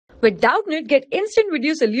With Doubtnut, get instant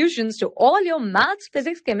video solutions to all your maths,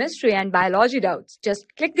 physics, chemistry, and biology doubts. Just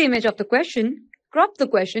click the image of the question, crop the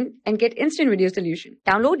question, and get instant video solution.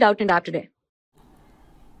 Download Doubtnut app today.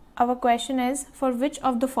 Our question is, for which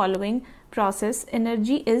of the following process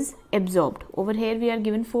energy is absorbed? Over here we are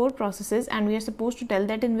given 4 processes and we are supposed to tell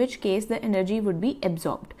that in which case the energy would be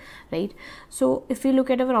absorbed, right? So if we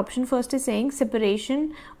look at our option, first is saying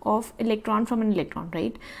separation of electron from an electron,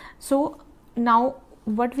 right? So now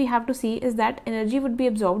what we have to see is that energy would be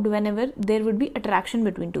absorbed whenever there would be attraction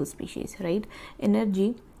between two species, right?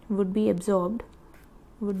 Energy would be absorbed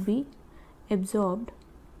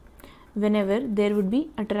whenever there would be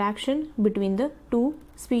attraction between the two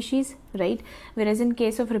species, right? Whereas in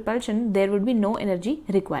case of repulsion there would be no energy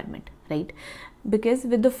requirement, right? Because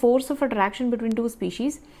with the force of attraction between two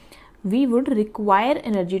species we would require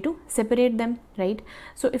energy to separate them, right?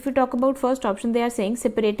 So if we talk about first option, they are saying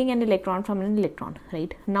separating an electron from an electron,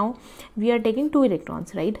 right? Now we are taking 2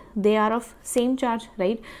 electrons, right? They are of same charge,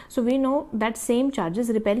 right? So we know that same charges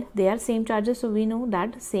repel, they are same charges, so we know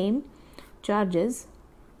that same charges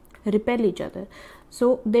repel each other,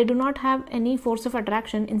 so they do not have any force of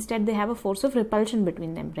attraction, instead they have a force of repulsion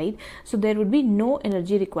between them, right? So there would be no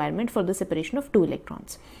energy requirement for the separation of 2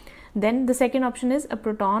 electrons. Then the second option is a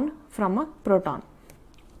proton from a proton.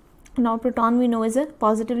 Now proton we know is a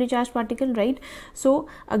positively charged particle, right? So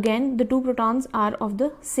again the 2 protons are of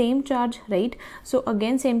the same charge, right? So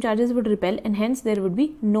again same charges would repel and hence there would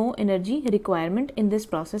be no energy requirement in this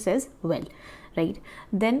process as well, right?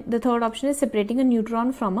 Then the third option is separating a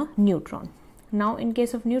neutron from a neutron. Now in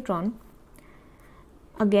case of neutron,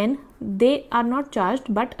 again they are not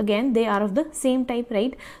charged but again they are of the same type,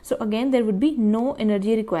 right? So again there would be no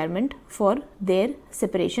energy requirement for their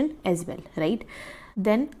separation as well, right?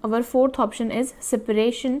 Then our fourth option is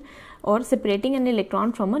separation or separating an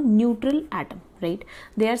electron from a neutral atom, right?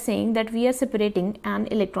 They are saying that we are separating an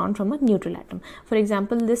electron from a neutral atom. For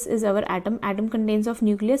example, this is our atom. Atom contains of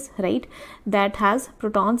nucleus, right? That has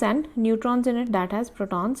protons and neutrons in it, that has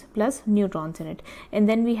protons plus neutrons in it. And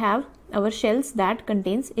then we have our shells that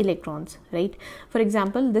contains electrons, right? For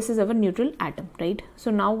example, this is our neutral atom, right? So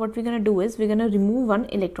now what we're going to do is we're going to remove 1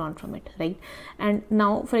 electron from it, right? And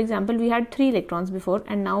now for example we had 3 electrons before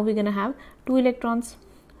and now we're going to have 2 electrons,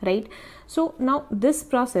 right? So now this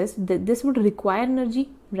process, this would require energy,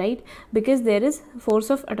 right? Because there is force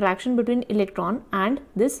of attraction between electron and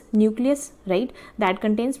this nucleus, right? That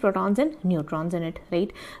contains protons and neutrons in it,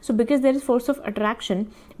 right? So because there is force of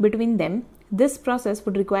attraction between them, this process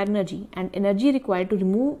would require energy, and energy required to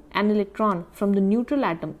remove an electron from the neutral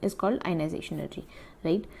atom is called ionization energy,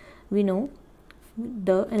 right? We know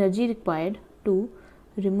the energy required to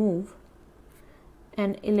remove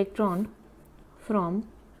an electron from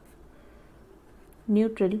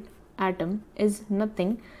neutral atom is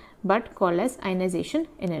nothing but called as ionization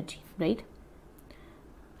energy, right?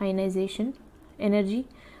 Ionization energy.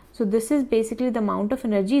 So this is basically the amount of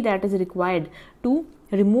energy that is required to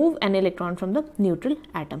remove an electron from the neutral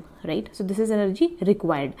atom, right? So this is energy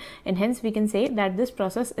required, and hence we can say that this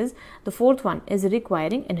process is the fourth one, is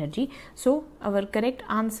requiring energy. So our correct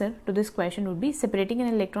answer to this question would be separating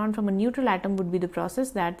an electron from a neutral atom would be the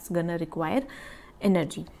process that's gonna require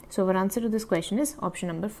energy. So our answer to this question is option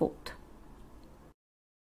number 4th.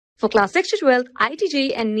 For class 6 to 12, IIT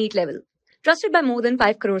JEE and NEET level, trusted by more than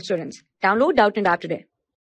 5 crore students. Download Doubtnut app today.